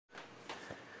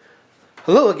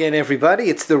Hello again, everybody.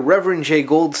 It's the Reverend J.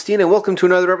 Goldstein, and welcome to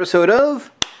another episode of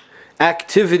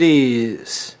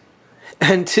Activities.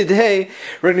 And today,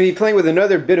 we're going to be playing with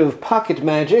another bit of pocket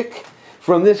magic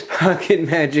from this pocket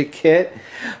magic kit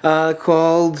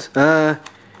called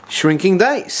Shrinking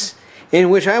Dice,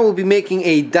 in which I will be making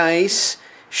a dice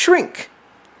shrink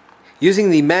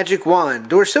using the magic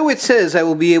wand, or so it says I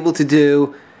will be able to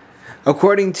do,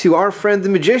 according to our friend the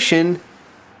magician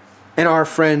and our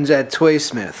friends at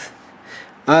Toysmith.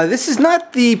 This is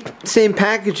not the same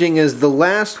packaging as the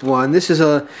last one. This is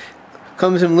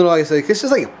comes in a little, this is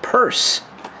like a purse.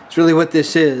 It's really what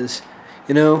this is,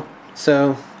 you know?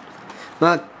 So,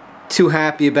 not too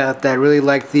happy about that. Really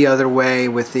like the other way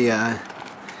with the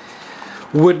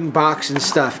wooden box and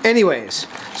stuff. Anyways,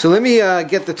 so let me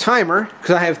get the timer,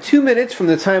 because I have 2 minutes from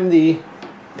the time the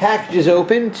package is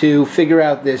open to figure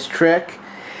out this trick.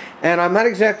 And I'm not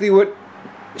exactly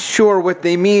sure what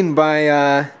they mean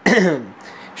by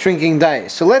shrinking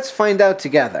dice. So let's find out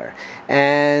together.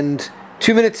 And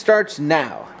 2 minutes starts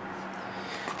now.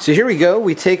 So here we go.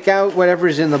 We take out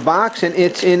whatever's in the box, and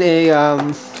it's in a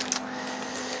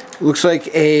looks like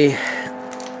a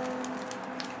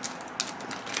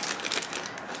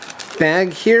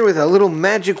bag here with a little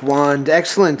magic wand.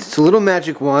 Excellent. It's a little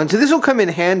magic wand. So this will come in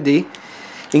handy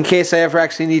in case I ever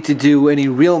actually need to do any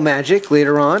real magic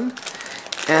later on.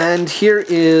 And here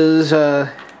is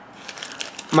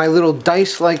my little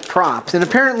dice-like props, and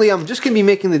apparently I'm just going to be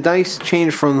making the dice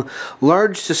change from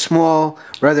large to small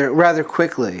rather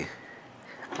quickly.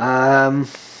 So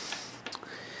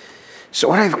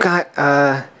what I've got,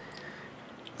 the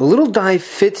little die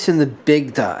fits in the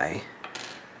big die,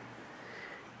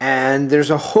 and there's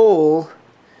a hole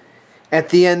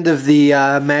at the end of the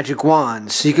magic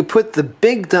wand, so you could put the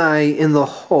big die in the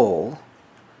hole,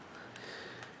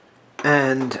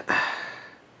 and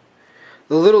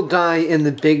the little die in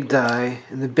the big die,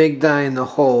 and the big die in the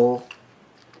hole.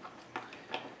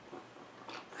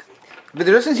 But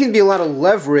there doesn't seem to be a lot of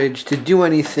leverage to do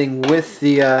anything with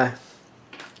the,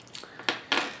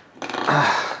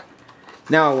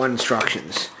 now I want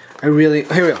instructions. Here we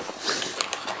go.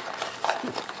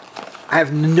 I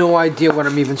have no idea what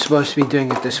I'm even supposed to be doing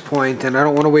at this point, and I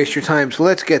don't want to waste your time, so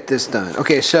let's get this done.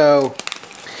 Okay, so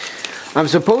I'm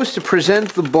supposed to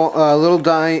present the little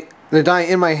die, the die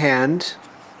in my hand.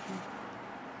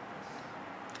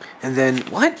 And then,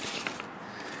 what?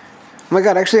 Oh my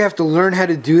god, I actually have to learn how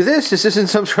to do this? This isn't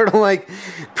some sort of like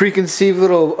preconceived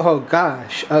little, oh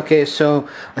gosh. Okay, so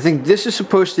I think this is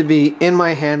supposed to be in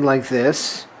my hand like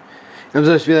this. I'm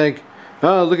supposed to be like,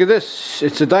 oh, look at this.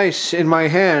 It's a dice in my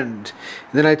hand.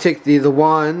 And then I take the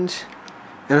wand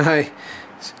and I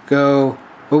go,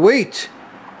 but wait.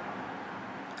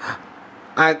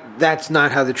 That's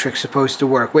not how the trick's supposed to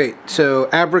work. Wait, so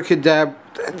abracadabra.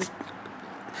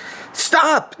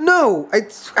 Stop! No!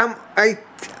 So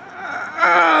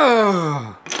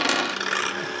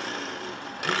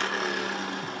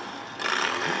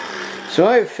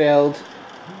I have failed.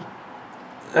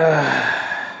 I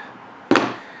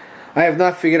have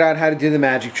not figured out how to do the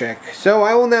magic trick. So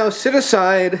I will now sit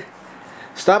aside,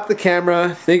 stop the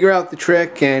camera, figure out the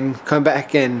trick, and come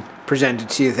back and present it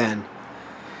to you then.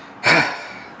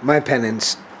 My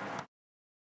penance.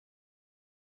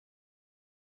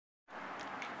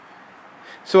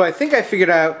 So I think I figured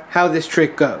out how this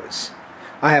trick goes.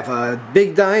 I have a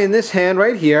big die in this hand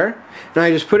right here, and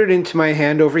I just put it into my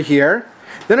hand over here.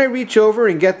 Then I reach over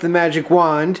and get the magic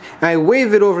wand, and I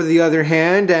wave it over the other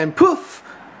hand, and poof!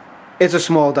 It's a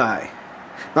small die.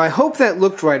 Now I hope that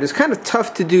looked right. It's kind of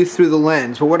tough to do through the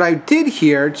lens, but what I did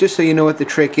here, just so you know what the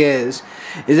trick is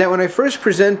that when I first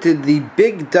presented the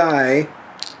big die,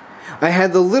 I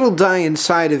had the little die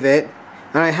inside of it,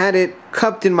 and I had it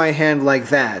cupped in my hand like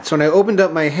that. So when I opened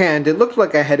up my hand, it looked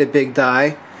like I had a big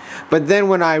die, but then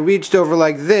when I reached over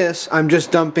like this, I'm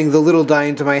just dumping the little die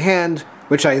into my hand,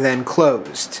 which I then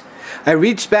closed. I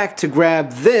reached back to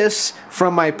grab this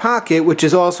from my pocket, which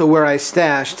is also where I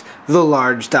stashed the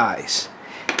large dice.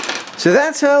 So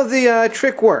that's how the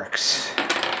trick works.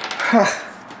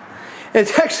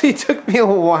 It actually took me a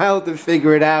while to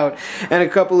figure it out, and a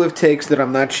couple of takes that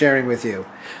I'm not sharing with you.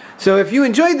 So if you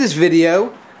enjoyed this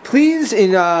video, please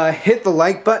hit the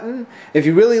like button. If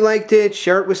you really liked it,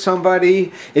 share it with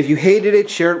somebody. If you hated it,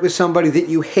 share it with somebody that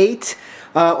you hate.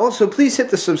 Also, please hit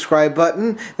the subscribe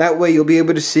button. That way you'll be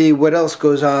able to see what else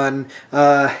goes on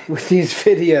with these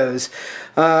videos.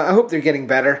 I hope they're getting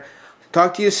better.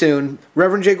 Talk to you soon.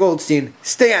 Reverend J. Goldstein,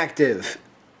 stay active.